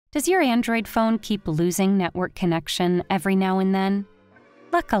Does your Android phone keep losing network connection every now and then?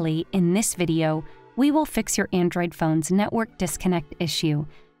 Luckily, in this video, we will fix your Android phone's network disconnect issue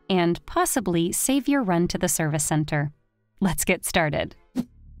and possibly save your run to the service center. Let's get started.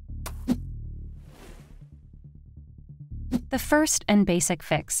 The first and basic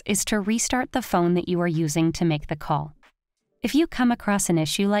fix is to restart the phone that you are using to make the call. If you come across an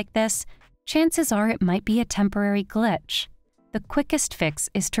issue like this, chances are it might be a temporary glitch. The quickest fix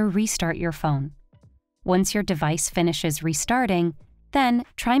is to restart your phone. Once your device finishes restarting, then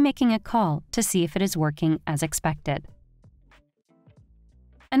try making a call to see if it is working as expected.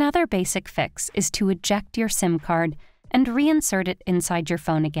 Another basic fix is to eject your SIM card and reinsert it inside your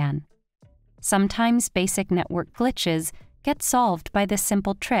phone again. Sometimes basic network glitches get solved by this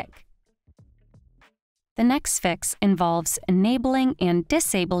simple trick. The next fix involves enabling and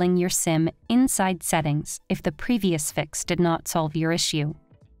disabling your SIM inside settings if the previous fix did not solve your issue.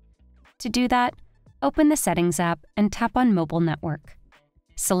 To do that, open the Settings app and tap on Mobile Network.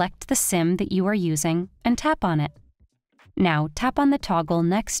 Select the SIM that you are using and tap on it. Now tap on the toggle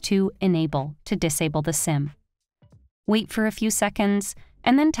next to Enable to disable the SIM. Wait for a few seconds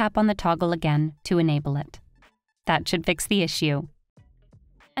and then tap on the toggle again to enable it. That should fix the issue.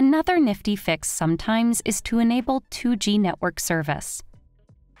 Another nifty fix sometimes is to enable 2G network service.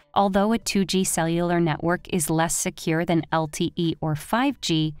 Although a 2G cellular network is less secure than LTE or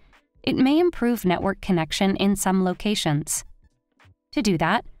 5G, it may improve network connection in some locations. To do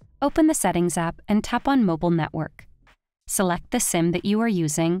that, open the Settings app and tap on Mobile Network. Select the SIM that you are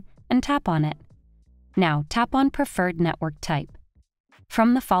using and tap on it. Now tap on Preferred Network Type.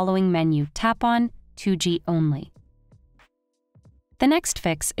 From the following menu, tap on 2G Only. The next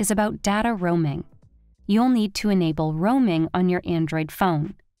fix is about data roaming. You'll need to enable roaming on your Android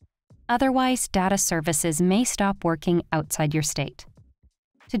phone. Otherwise, data services may stop working outside your state.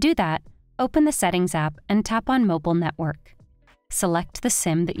 To do that, open the Settings app and tap on Mobile Network. Select the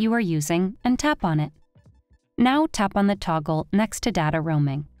SIM that you are using and tap on it. Now tap on the toggle next to data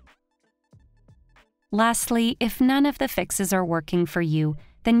roaming. Lastly, if none of the fixes are working for you,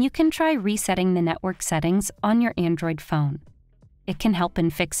 then you can try resetting the network settings on your Android phone. It can help in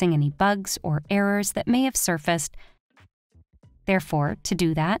fixing any bugs or errors that may have surfaced. Therefore, to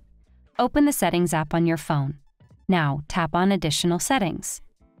do that, open the Settings app on your phone. Now tap on Additional Settings.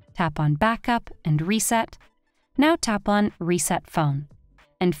 Tap on Backup and Reset. Now tap on Reset Phone.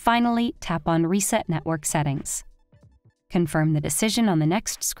 And finally, tap on Reset Network Settings. Confirm the decision on the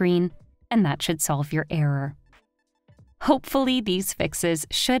next screen, and that should solve your error. Hopefully, these fixes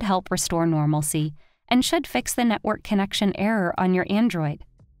should help restore normalcy and should fix the network connection error on your Android.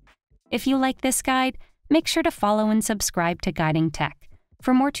 If you like this guide, make sure to follow and subscribe to Guiding Tech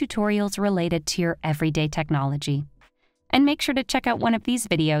for more tutorials related to your everyday technology. And make sure to check out one of these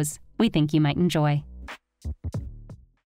videos we think you might enjoy.